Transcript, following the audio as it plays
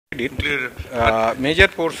it. Major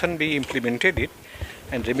portion we implemented it,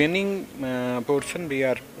 and remaining portion we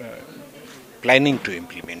are planning to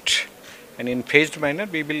implement. And in phased manner,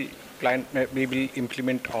 we will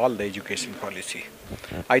implement all the education policy.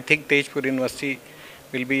 I think Tejpur University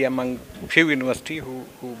will be among few universities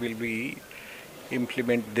who will be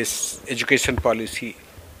implement this education policy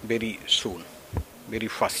very soon, very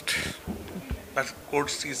fast. But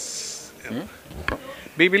courses.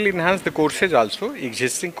 We will enhance the courses also.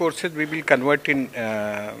 Existing courses we will convert in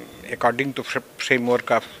according to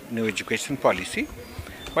framework of new education policy.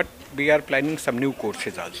 But we are planning some new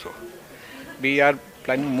courses also. We are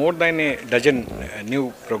planning more than a dozen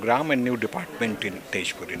new program and new department in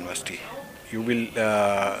Tejpur University. You will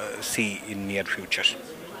see in near future.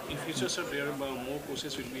 In future, sir, there are more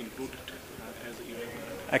courses will be included as a event.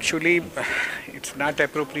 Actually, it's not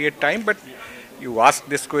appropriate time, but you asked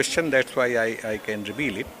this question, that's why I can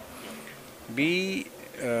reveal it. We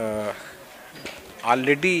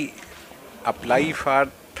already apply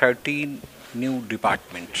for 13 new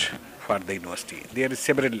departments for the university. There are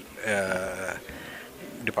several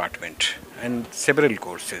departments and several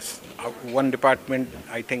courses. One department,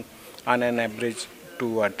 I think, on an average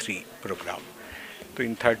 2 or 3 program. So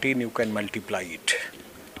in 13 you can multiply it.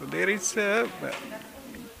 So there is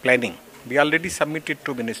planning. We already submitted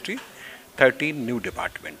to ministry 13 new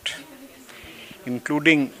departments,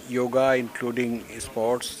 including yoga, including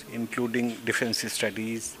sports, including defense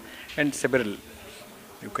studies, and several,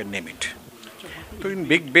 you can name it. So in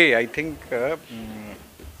Big Bay, I think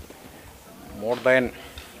more than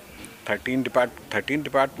 13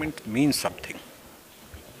 departments means something.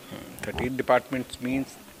 13 departments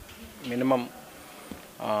means minimum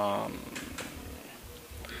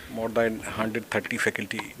more than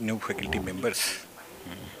 130 new faculty members.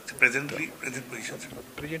 Present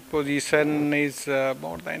position is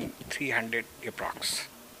more than 300 approx.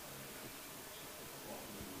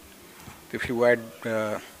 If you add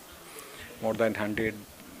more than 100,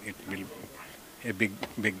 it will a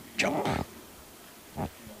big jump.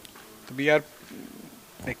 So we are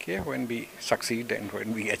okay when we succeed and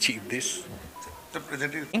when we achieve this. The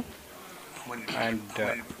present is and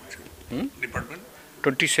department?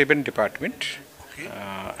 27 departments, okay.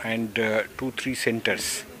 And 2-3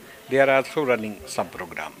 centers. They are also running some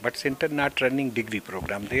program, but center not running degree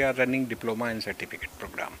program. They are running diploma and certificate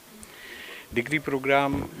program. Degree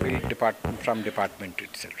program will depart from department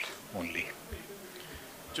itself only.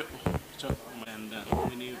 And how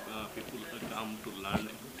many people come to learn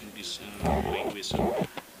in this language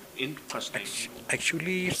in first time?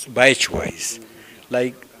 Actually, it's batch wise,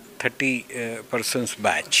 like 30 persons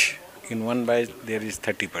batch. In one batch there is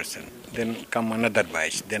 30%. Then come another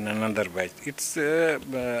batch, then another batch. It's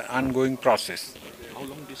ongoing process. How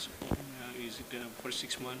long this is it for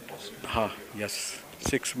 6 months? Yes,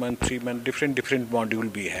 6 months, 3 months, different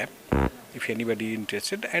module we have. If anybody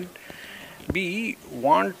interested, and we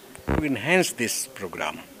want to enhance this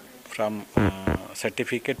program from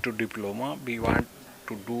certificate to diploma. We want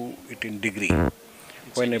to do it in degree.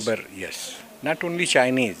 Whenever, yes. Not only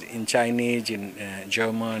Chinese, in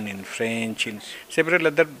German, in French, in several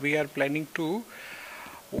other, we are planning to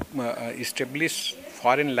establish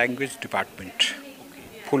foreign language department,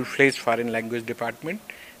 full-fledged foreign language department.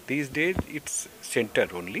 These days it's center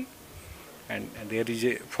only, and there is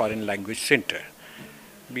a foreign language center.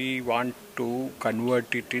 We want to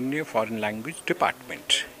convert it in a foreign language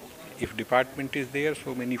department. If department is there,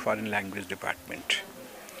 so many foreign language department.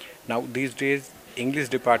 Now these days, English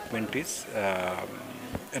department is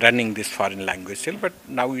running this foreign language cell, but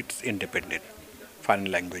now it's independent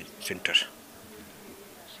foreign language center.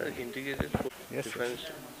 Sir, integrated Yes. defense.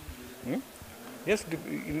 Yes,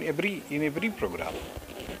 in every program,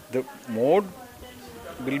 the mode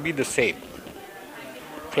will be the same,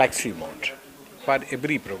 flexi mode for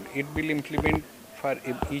every program. It will implement for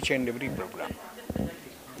each and every program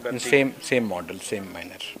But in same model, same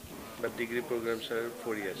manner. But degree programs are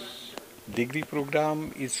 4 years. Degree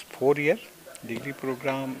program is 4 years, degree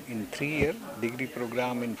program in 3 years, degree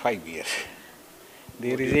program in 5 years.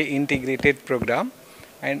 There is a integrated program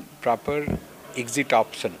and proper exit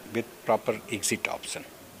option with proper exit option.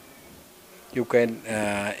 You can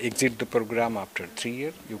exit the program after 3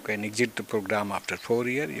 years, you can exit the program after 4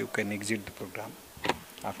 years, you can exit the program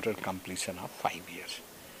after completion of 5 years.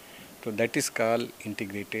 So that is called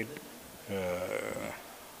integrated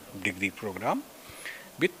degree program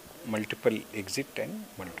with multiple exit and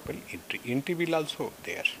multiple entry. Entry will also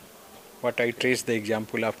there. What I trace the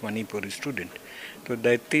example of Manipuri student. So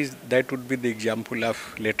that would be the example of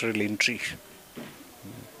lateral entry.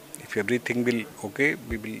 If everything will okay,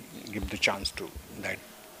 we will give the chance to that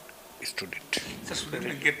student. The student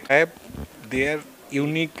will get Have their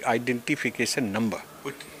unique identification number.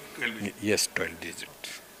 with 12 digits. Yes, 12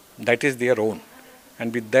 digits. That is their own.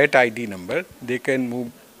 And with that ID number, they can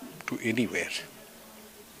move to anywhere.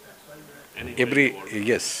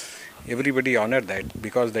 Yes, everybody honor that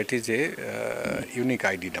because that is a unique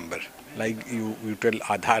ID number. Like you tell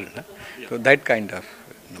Aadhaar, na? So that kind of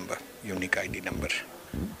number, unique ID number.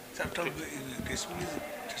 So after this one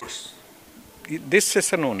is This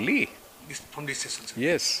session only. from this session, sir.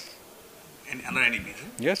 Yes, And under any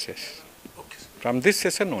reason. yes, yes. Okay, sir. From this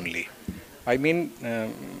session only. I mean,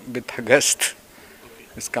 with August,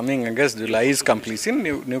 it's coming August, July is completion,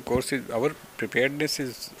 new course is, our preparedness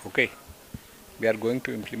is okay. We are going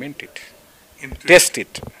to implement it, In test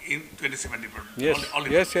it. in 27 departments. Yes, All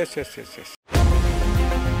yes, yes, yes, yes, yes.